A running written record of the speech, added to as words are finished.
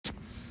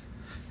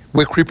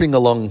We're creeping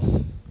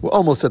along. We're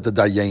almost at the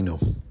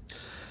Dayenu.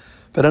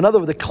 But another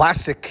of the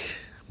classic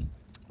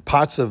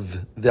parts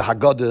of the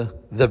Haggadah,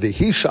 the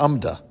Vehi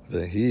Sha'amda.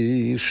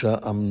 Vehi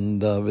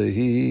Sha'amda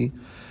Vehi.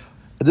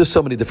 There's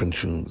so many different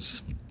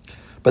tunes.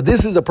 But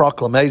this is a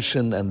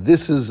proclamation, and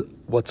this is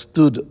what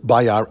stood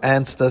by our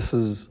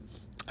ancestors.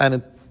 And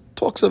it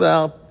talks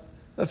about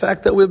the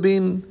fact that we've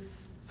been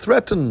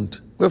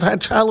threatened. We've had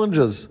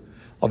challenges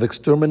of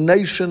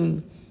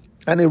extermination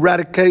and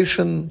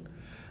eradication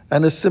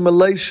and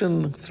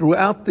assimilation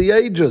throughout the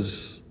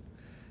ages.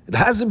 It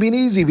hasn't been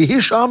easy. Vehi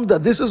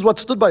Sha'amda, this is what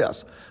stood by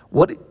us.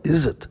 What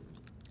is it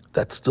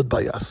that stood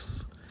by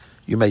us,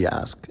 you may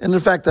ask? And in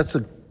fact, that's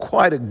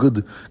quite a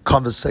good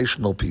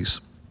conversational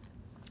piece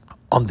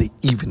on the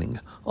evening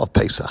of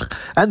Pesach.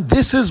 And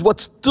this is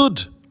what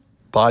stood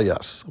by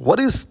us. What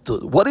is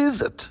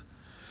it?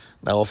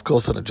 Now, of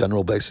course, on a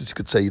general basis, you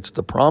could say it's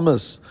the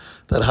promise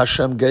that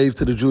Hashem gave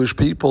to the Jewish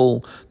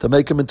people to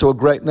make them into a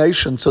great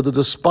nation, so that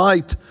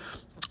despite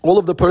all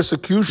of the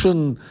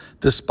persecution,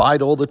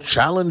 despite all the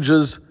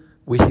challenges,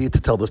 we're here to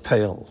tell this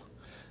tale.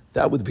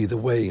 That would be the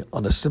way,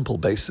 on a simple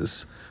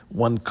basis,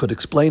 one could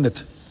explain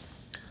it.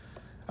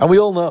 And we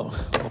all know,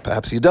 or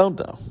perhaps you don't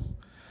know,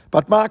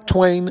 but Mark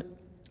Twain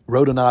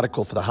wrote an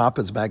article for the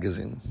Harper's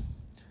Magazine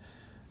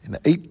in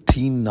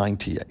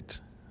 1898,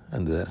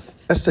 and the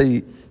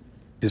essay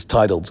is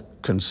titled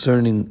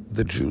Concerning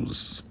the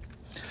Jews.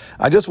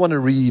 I just want to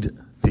read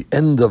the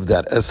end of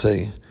that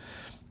essay,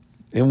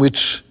 in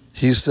which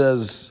he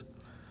says,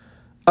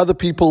 other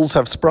peoples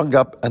have sprung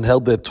up and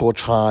held their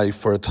torch high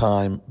for a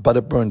time, but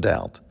it burned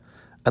out,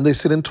 and they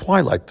sit in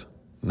twilight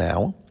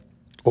now,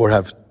 or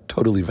have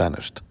totally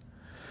vanished.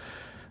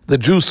 The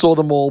Jew saw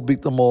them all,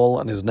 beat them all,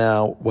 and is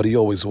now what he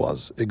always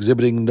was,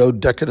 exhibiting no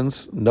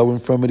decadence, no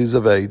infirmities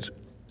of age,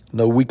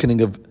 no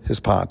weakening of his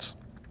parts.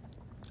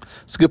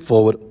 Skip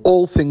forward,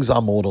 all things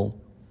are mortal,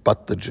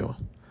 but the Jew.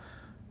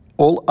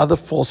 All other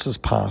forces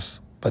pass,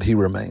 but he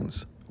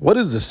remains. What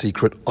is the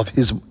secret of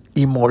his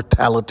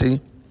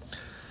immortality?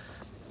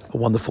 A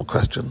wonderful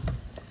question,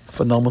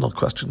 phenomenal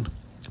question.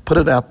 Put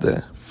it out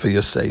there for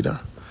your Seder.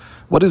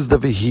 What is the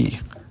Vehi?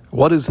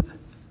 What is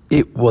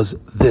it was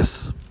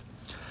this?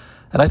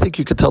 And I think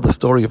you could tell the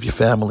story of your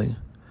family,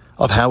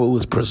 of how it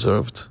was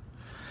preserved.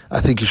 I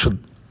think you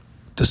should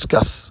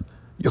discuss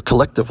your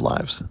collective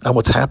lives and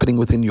what's happening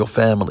within your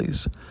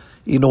families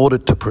in order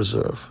to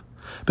preserve.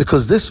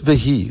 Because this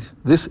Vehi,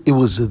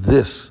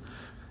 this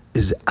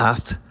is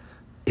asked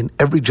in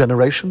every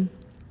generation,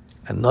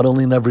 and not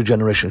only in every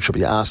generation, it should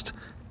be asked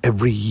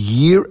every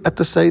year at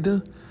the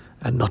Seder,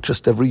 and not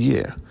just every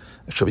year.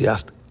 It should be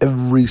asked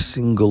every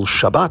single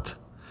Shabbat,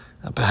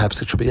 and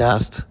perhaps it should be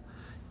asked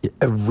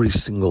every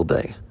single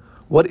day.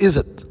 What is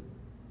it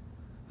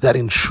that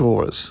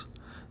ensures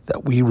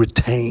that we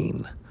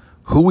retain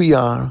who we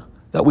are,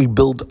 that we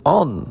build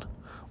on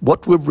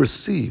what we've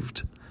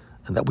received,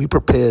 and that we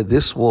prepare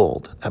this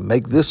world and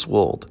make this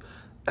world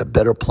a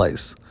better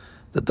place?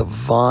 The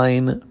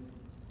divine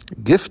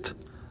gift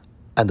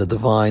and the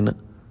divine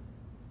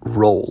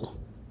role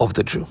of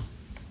the Jew.